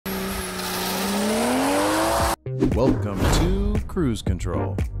Welcome to Cruise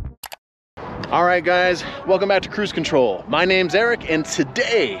Control. All right, guys, welcome back to Cruise Control. My name's Eric, and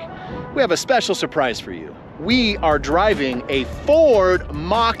today we have a special surprise for you. We are driving a Ford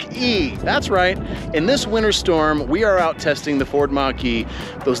Mach-E. That's right. In this winter storm, we are out testing the Ford Mach-E,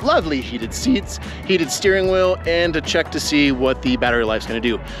 those lovely heated seats, heated steering wheel, and to check to see what the battery life's gonna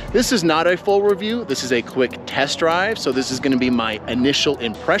do. This is not a full review. This is a quick test drive, so this is gonna be my initial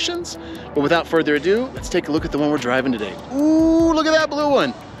impressions. But without further ado, let's take a look at the one we're driving today. Ooh, look at that blue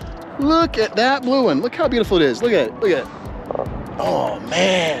one. Look at that blue one. Look how beautiful it is. Look at it, look at it. Oh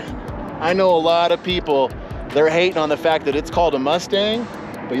man, I know a lot of people, they're hating on the fact that it's called a Mustang,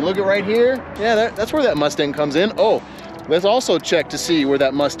 but you look at right here, yeah, that's where that Mustang comes in. Oh, let's also check to see where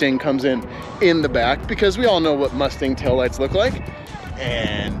that Mustang comes in the back, because we all know what Mustang taillights look like.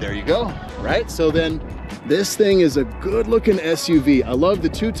 And there you go, right? So then this thing is a good looking SUV. I love the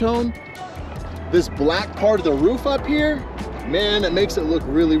two-tone. This black part of the roof up here, man, that makes it look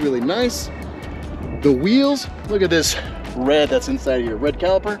really, really nice. The wheels, look at this red that's inside of your red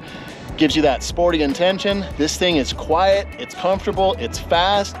caliper. Gives you that sporty intention. This thing is quiet, it's comfortable, it's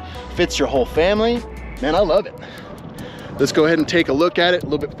fast, fits your whole family. Man, I love it. Let's go ahead and take a look at it a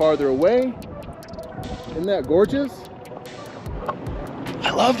little bit farther away. Isn't that gorgeous?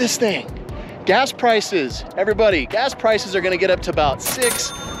 I love this thing. Gas prices, everybody, gas prices are gonna get up to about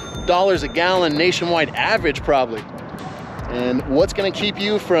 $6 a gallon nationwide average probably. And what's gonna keep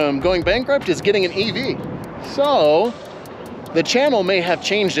you from going bankrupt is getting an EV. So, the channel may have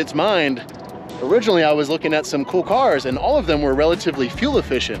changed its mind. Originally, I was looking at some cool cars and all of them were relatively fuel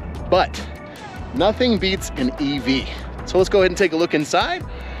efficient, but nothing beats an EV. So let's go ahead and take a look inside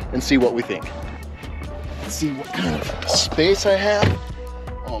and see what we think. Let's see what kind of space I have.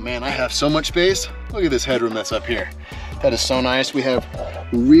 Oh man, I have so much space. Look at this headroom that's up here. That is so nice. We have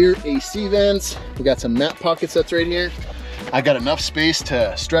rear AC vents. We got some mat pockets that's right here. I got enough space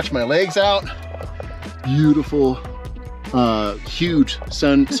to stretch my legs out. Beautiful, huge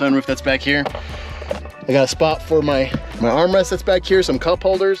sunroof that's back here. I got a spot for my armrest that's back here, some cup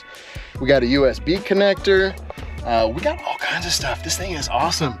holders. We got a USB connector. We got all kinds of stuff. This thing is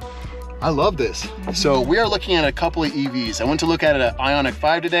awesome. I love this. So we are looking at a couple of EVs. I went to look at an Ioniq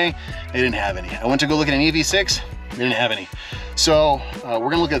 5 today. They didn't have any. I went to go look at an EV6. They didn't have any. So we're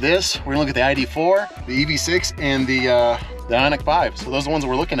gonna look at this. We're gonna look at the ID4, the EV6, and the Ioniq 5. So those are the ones that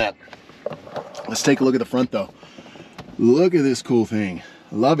we're looking at. Let's take a look at the front though. Look at this cool thing.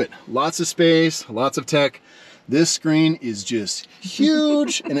 Love it. Lots of space, lots of tech. This screen is just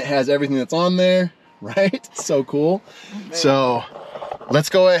huge and it has everything that's on there, right? So cool. So let's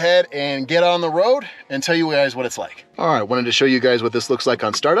go ahead and get on the road and tell you guys what it's like. All right, wanted to show you guys what this looks like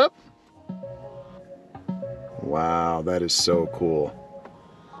on startup. Wow, that is so cool.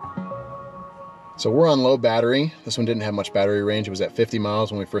 So we're on low battery. This one didn't have much battery range. It was at 50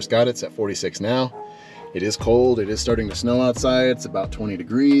 miles when we first got it. It's at 46 now. It is cold. It is starting to snow outside. It's about 20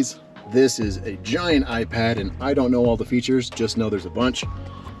 degrees. This is a giant iPad and I don't know all the features, just know there's a bunch.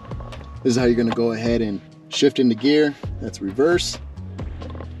 This is how you're gonna go ahead and shift into gear. That's reverse.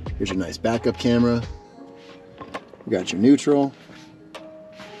 Here's your nice backup camera. You got your neutral,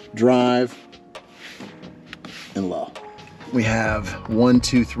 drive, and low. We have 1,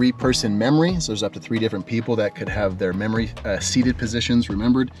 2, 3 person memory. So there's up to 3 different people that could have their memory seated positions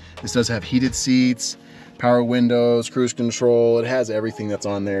remembered. This does have heated seats, power windows, cruise control. It has everything that's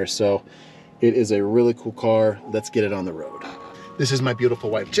on there. So it is a really cool car. Let's get it on the road. This is my beautiful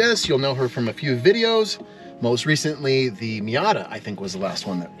wife, Jess. You'll know her from a few videos. Most recently, the Miata, I think, was the last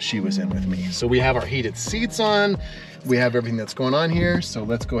one that she was in with me. So we have our heated seats on. We have everything that's going on here. So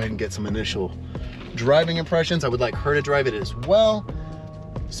let's go ahead and get some initial driving impressions. I would like her to drive it as well.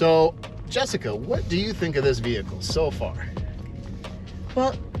 So Jessica, what do you think of this vehicle so far?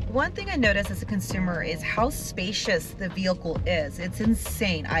 Well, one thing I noticed as a consumer is how spacious the vehicle is. It's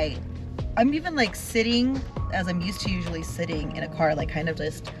insane. I'm even like sitting, as I'm used to usually sitting in a car, like kind of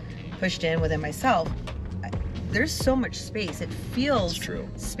just pushed in within myself. There's so much space. It feels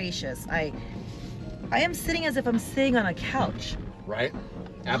spacious. I am sitting as if I'm sitting on a couch. Right?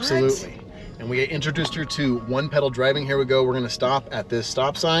 Absolutely. What? And we introduced her to one pedal driving. Here we go. We're gonna stop at this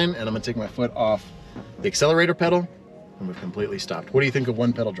stop sign and I'm gonna take my foot off the accelerator pedal and we've completely stopped. What do you think of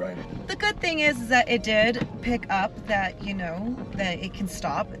one pedal driving? The good thing is that it did pick up that, you know, that it can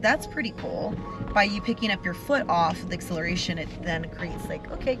stop. That's pretty cool. By you picking up your foot off the acceleration, it then creates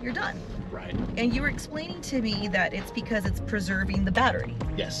like, okay, you're done. Right. And you were explaining to me that it's because it's preserving the battery.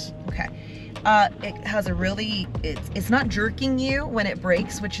 Yes. Okay. It has a really, it's not jerking you when it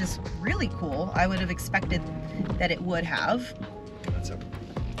brakes, which is really cool. I would have expected that it would have.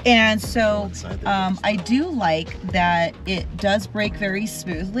 And so I do like that it does brake very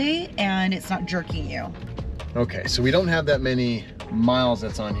smoothly and it's not jerking you. Okay, so we don't have that many miles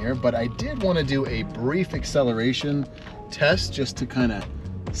that's on here, but I did want to do a brief acceleration test just to kind of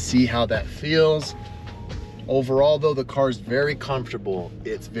see how that feels. Overall though, the car is very comfortable.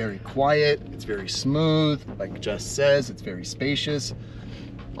 It's very quiet, it's very smooth, like Jess says, it's very spacious.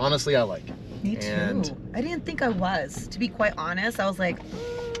 Honestly, I like it. Me too. I didn't think I was, to be quite honest. I was like,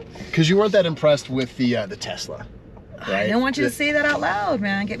 because you weren't that impressed with the Tesla, right? I don't want you to say that out loud,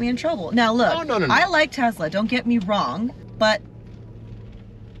 man. Get me in trouble. Now look, no. I like Tesla, don't get me wrong, but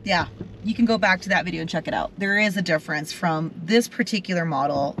yeah, you can go back to that video and check it out. There is a difference from this particular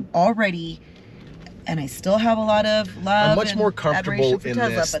model already, and I still have a lot of love. I'm much more comfortable in Tesla,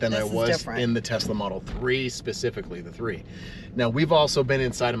 this than I was in the Tesla Model 3, specifically the 3. Now, we've also been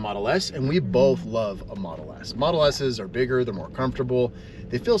inside a Model S, and we both love a Model S. Model S's are bigger, they're more comfortable.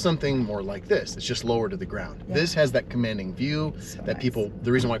 They feel something more like this. It's just lower to the ground. Yeah. This has that commanding view that people,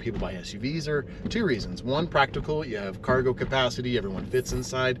 the reason why people buy SUVs are two reasons. One, practical, you have cargo capacity, everyone fits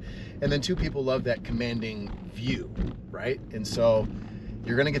inside. And then two, people love that commanding view, right? And so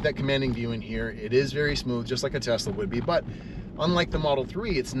you're gonna get that commanding view in here. It is very smooth, just like a Tesla would be, but unlike the Model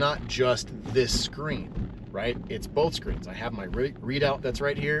 3, it's not just this screen, right? It's both screens. I have my readout that's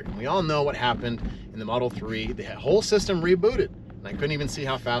right here, and we all know what happened in the Model 3. The whole system rebooted, and I couldn't even see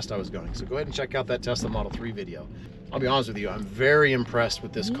how fast I was going. So go ahead and check out that Tesla Model 3 video. I'll be honest with you, I'm very impressed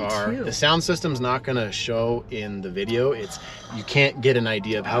with this car. The sound system's not gonna show in the video. You can't get an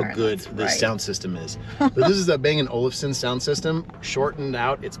idea of how good this sound system is. But this is a Bang & Olufsen sound system, shortened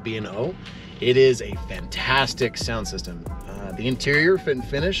out, it's B&O. It is a fantastic sound system. The interior fit and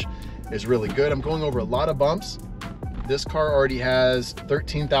finish is really good. I'm going over a lot of bumps. This car already has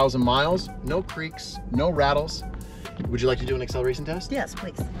 13,000 miles, no creaks, no rattles. Would you like to do an acceleration test? Yes,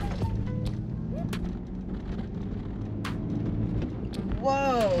 please.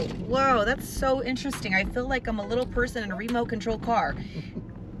 Whoa, that's so interesting. I feel like I'm a little person in a remote control car.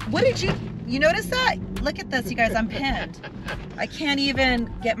 What did you notice that? Look at this, you guys, I'm pinned. I can't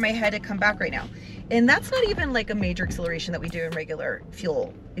even get my head to come back right now. And that's not even like a major acceleration that we do in regular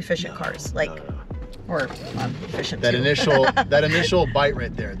fuel efficient cars. Like, or efficient that too. that initial bite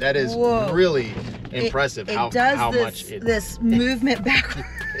right there, that is really impressive. It does this movement backward.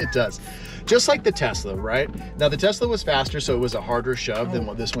 It does. Just like the Tesla, right? Now the Tesla was faster, so it was a harder shove than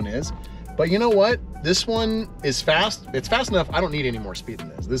what this one is. But you know what? This one is fast. It's fast enough. I don't need any more speed than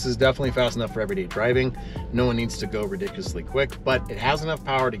this. This is definitely fast enough for everyday driving. No one needs to go ridiculously quick, but it has enough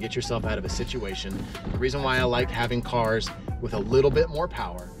power to get yourself out of a situation. The reason why I like having cars with a little bit more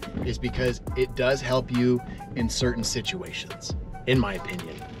power is because it does help you in certain situations, in my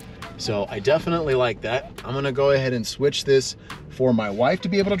opinion. So I definitely like that. I'm gonna go ahead and switch this for my wife to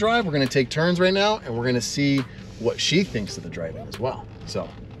be able to drive. We're gonna take turns right now, and we're gonna see what she thinks of the driving as well. So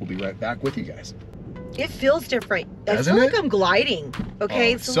we'll be right back with you guys. It feels different. I feel like I'm gliding.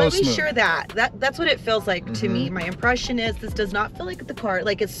 Okay, so let me share that. That's what it feels like to me. My impression is this does not feel like the car.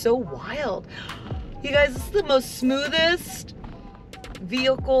 Like, it's so wild. You guys, this is the most smoothest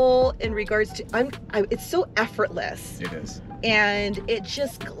vehicle in regards to, it's so effortless. It is. And it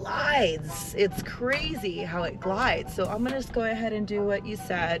just glides. It's crazy how it glides. So I'm gonna just go ahead and do what you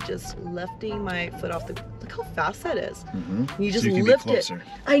said, just lifting my foot off the, look how fast that is. You just lift it.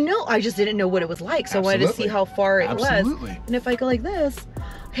 I know, I just didn't know what it was like. So I wanted to see how far it was. And if I go like this,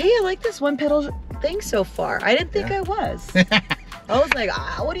 hey, I like this one pedal thing so far. I didn't think I was. I was like,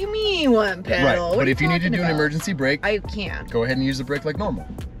 what do you mean one pedal? Right, but if you need to do an emergency brake, I can. Go ahead and use the brake like normal.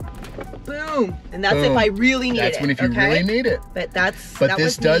 Boom. And that's if I really need it. That's when if you really need it. But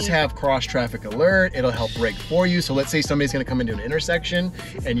this does have cross traffic alert. It'll help brake for you. So let's say somebody's gonna come into an intersection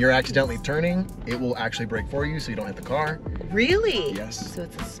and you're accidentally turning, it will actually brake for you so you don't hit the car. Really? Yes. So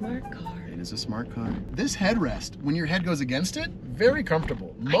it's a smart car. It is a smart car. This headrest, when your head goes against it, very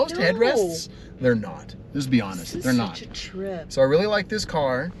comfortable. Most headrests, they're not. Just be honest, they're not. Such a trip. So I really like this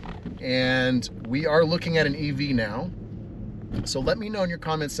car, and we are looking at an EV now. So let me know in your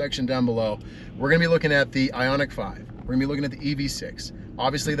comments section down below. We're gonna be looking at the Ioniq 5. We're gonna be looking at the EV6,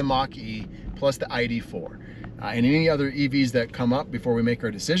 obviously the Mach-E, plus the ID4. And any other EVs that come up before we make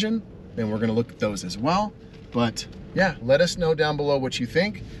our decision, then we're gonna look at those as well. But yeah, let us know down below what you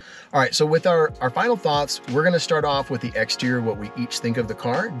think. All right, so with our final thoughts, we're gonna start off with the exterior, what we each think of the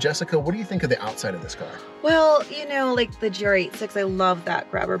car. Jessica, what do you think of the outside of this car? Well, you know, like the GR86, I love that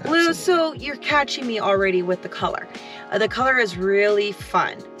grabber blue. Absolutely. So you're catching me already with the color. The color is really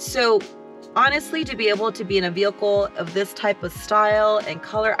fun. So honestly, to be able to be in a vehicle of this type of style and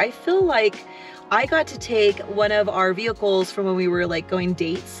color, I feel like I got to take one of our vehicles from when we were like going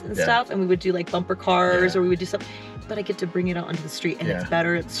dates and stuff, and we would do like bumper cars or we would do something, but I get to bring it out onto the street, and it's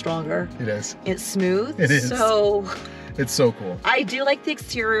better, it's stronger. It is. It's smooth. It is. So it's so cool. I do like the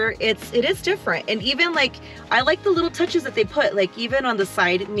exterior. It is different. And even like, I like the little touches that they put, like even on the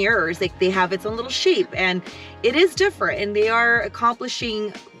side mirrors, like they have its own little shape, and it is different. And they are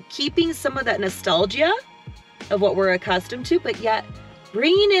accomplishing keeping some of that nostalgia of what we're accustomed to, but yet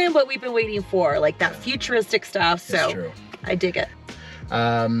bringing in what we've been waiting for, like that futuristic stuff. So I dig it.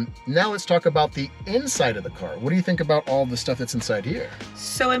 Now let's talk about the inside of the car. What do you think about all the stuff that's inside here?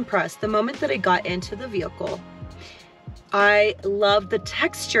 So impressed. The moment that I got into the vehicle, I love the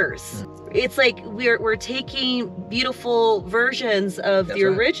textures. It's like we're taking beautiful versions of the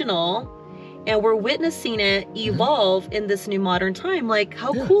original, and we're witnessing it evolve in this new modern time. Like,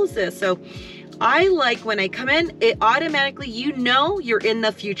 how cool is this? So I like when I come in, it automatically, you know, you're in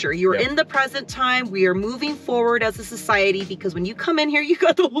the future. You're in the present time. We are moving forward as a society, because when you come in here, you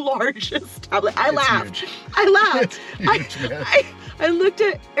got the largest tablet. I laughed. I looked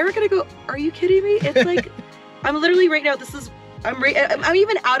at Eric and I go, are you kidding me? It's like, I'm literally right now, I'm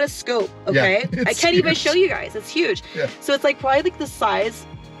even out of scope, okay? I can't even show you guys. It's huge. So it's like probably like the size,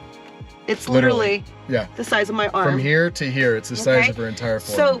 it's literally the size of my arm. From here to here, it's the size of her entire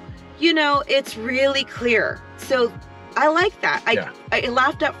form. So, you know, it's really clear. So I like that. I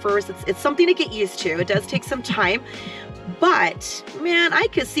laughed at first. It's something to get used to. It does take some time. But man, I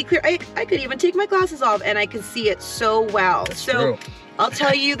could see clear. I could even take my glasses off and I could see it so well. That's true. I'll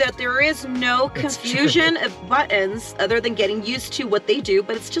tell you that there is no confusion of buttons other than getting used to what they do,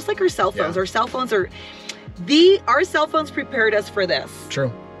 but it's just like our cell phones. Our cell phones our cell phones prepared us for this.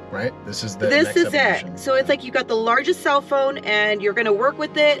 True, right? This is it. So it's like you got the largest cell phone and you're gonna work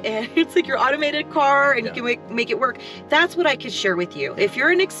with it, and it's like your automated car, and you can make it work. That's what I could share with you. If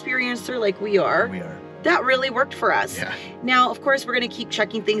you're an experiencer like we are, that really worked for us. Now, of course, we're going to keep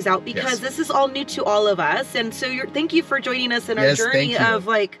checking things out, because this is all new to all of us. And so thank you for joining us in our journey of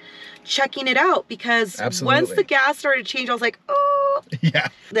like checking it out, because once the gas started to change, I was like, oh.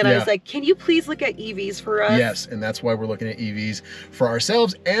 Then I was like, can you please look at EVs for us? Yes, and that's why we're looking at EVs for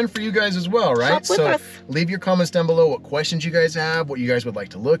ourselves and for you guys as well, right? So leave your comments down below what questions you guys have, what you guys would like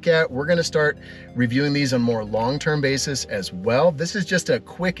to look at. We're going to start reviewing these on more long-term basis as well. This is just a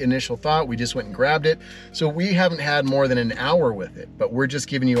quick initial thought. We just went and grabbed it. So we haven't had more than an hour with it, but we're just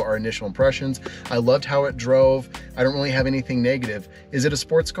giving you our initial impressions. I loved how it drove. I don't really have anything negative. Is it a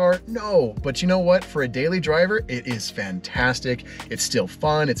sports car? No, but you know what? For a daily driver, it is fantastic. It's still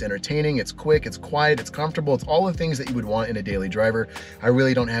fun, it's entertaining, it's quick, it's quiet, it's comfortable. It's all the things that you would want in a daily driver. I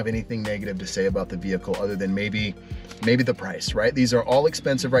really don't have anything negative to say about the vehicle other than maybe the price, right? These are all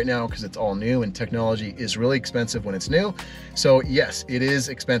expensive right now because it's all new, and technology is really expensive when it's new. So yes, it is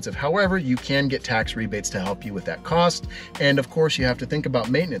expensive. However, you can get tax rebates to help you with that cost. And of course, you have to think about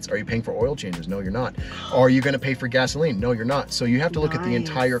maintenance. Are you paying for oil changes? No, you're not. Are you going to pay for gasoline? No, you're not. So you have to look at the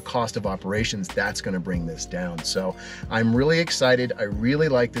entire cost of operations. That's going to bring this down. So I'm really excited. I really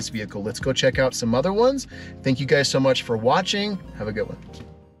like this vehicle. Let's go check out some other ones. Thank you guys so much for watching. Have a good one.